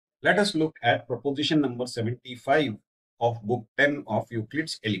Let us look at proposition number 75 of book 10 of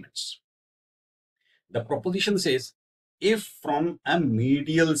Euclid's Elements. The proposition says, if from a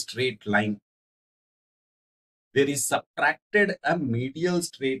medial straight line there is subtracted a medial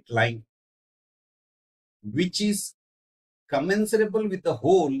straight line which is commensurable with the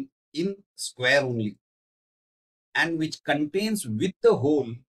whole in square only and which contains with the whole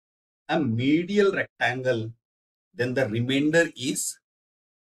a medial rectangle, then the remainder is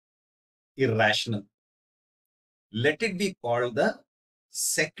irrational. Let it be called the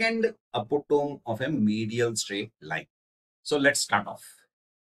second apotome of a medial straight line. So let's start off.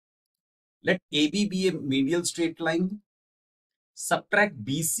 Let AB be a medial straight line. Subtract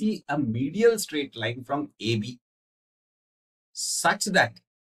BC, a medial straight line, from AB such that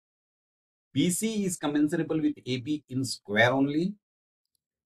BC is commensurable with AB in square only.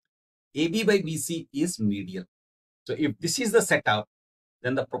 AB by BC is medial. So if this is the setup,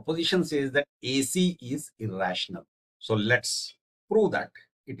 then the proposition says that AC is irrational. So let's prove that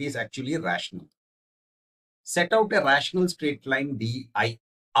it is actually rational. Set out a rational straight line DI.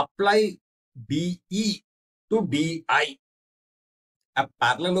 Apply BE to DI, a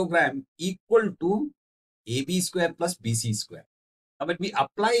parallelogram equal to AB square plus BC square. Now when we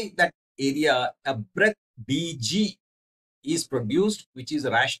apply that area, a breadth DG is produced, which is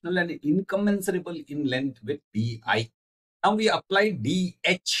rational and incommensurable in length with DI. Now we apply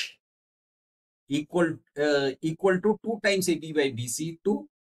DH equal to 2 times AB by BC to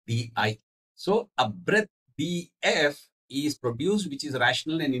DI. So a breadth DF is produced, which is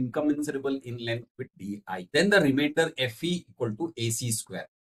rational and incommensurable in length with DI. Then the remainder FE equal to AC square.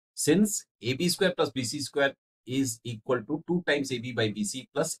 Since AB square plus BC square is equal to 2 times AB by BC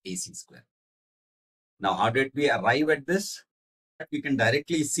plus AC square. Now how did we arrive at this? We can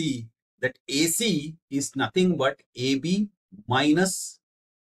directly see that AC is nothing but AB minus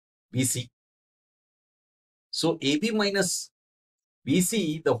BC. So AB minus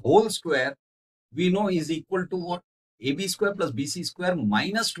BC, the whole square, we know is equal to what? AB square plus BC square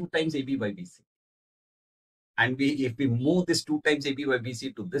minus 2 times AB by BC. And if we move this 2 times AB by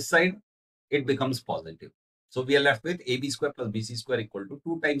BC to this side, it becomes positive. So we are left with AB square plus BC square equal to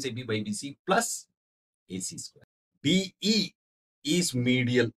 2 times AB by BC plus AC square. BE is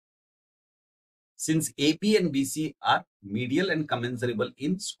medial. Since AB and BC are medial and commensurable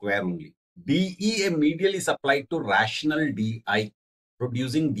in square only. DE, a medial, is applied to rational DI,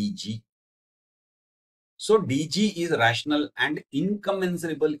 producing DG. So DG is rational and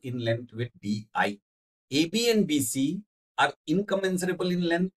incommensurable in length with DI. AB and BC are incommensurable in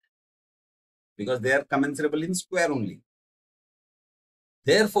length because they are commensurable in square only.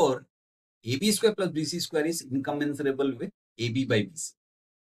 Therefore, AB square plus BC square is incommensurable with AB by BC.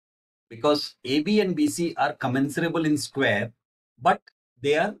 Because AB and BC are commensurable in square, but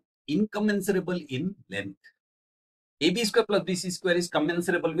they are incommensurable in length. AB square plus BC square is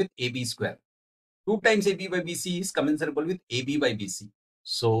commensurable with AB square. 2 times AB by BC is commensurable with AB by BC.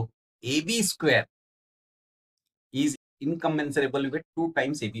 So AB square is incommensurable with 2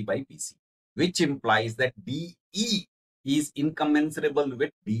 times AB by BC, which implies that DE is incommensurable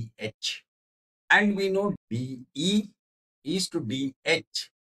with DH. And we know DE is to DH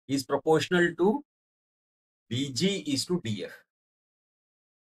is proportional to DG is to DF.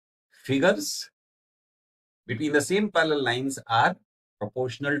 Figures between the same parallel lines are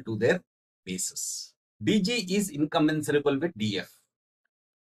proportional to their bases. DG is incommensurable with DF.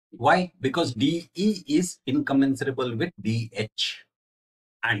 Why? Because DE is incommensurable with DH.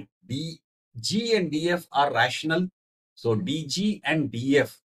 And DG and DF are rational. So DG and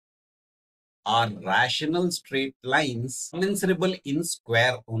DF are rational straight lines commensurable in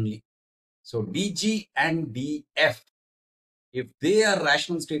square only. So DG and DF, if they are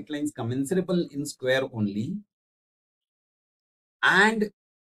rational straight lines commensurable in square only, and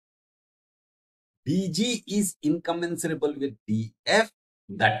DG is incommensurable with DF,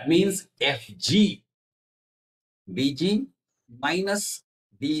 that means FG, DG minus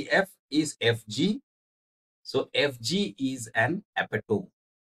DF is FG. So FG is an apotome.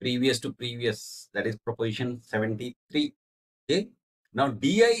 Previous to previous, that is proposition 73. Okay. Now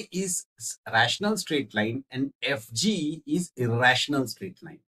DI is rational straight line and FG is irrational straight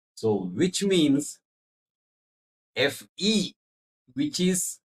line. So which means FE, which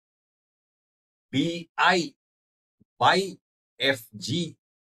is DI by FG,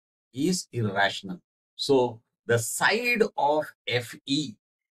 is irrational. So the side of FE,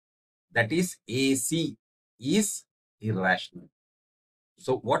 that is AC, is irrational.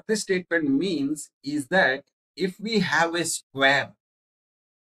 So what this statement means is that if we have a square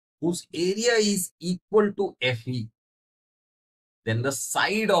whose area is equal to FE, then the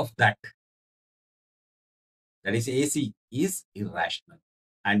side of that is AC, is irrational.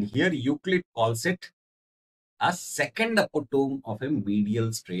 And here Euclid calls it a second apotome of a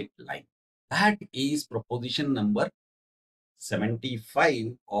medial straight line. That is proposition number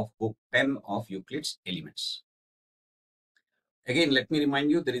 75 of book 10 of Euclid's Elements. Again, let me remind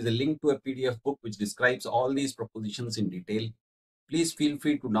you, there is a link to a PDF book which describes all these propositions in detail. Please feel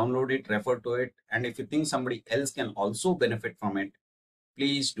free to download it, refer to it, and if you think somebody else can also benefit from it,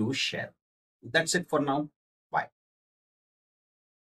 please do share. That's it for now.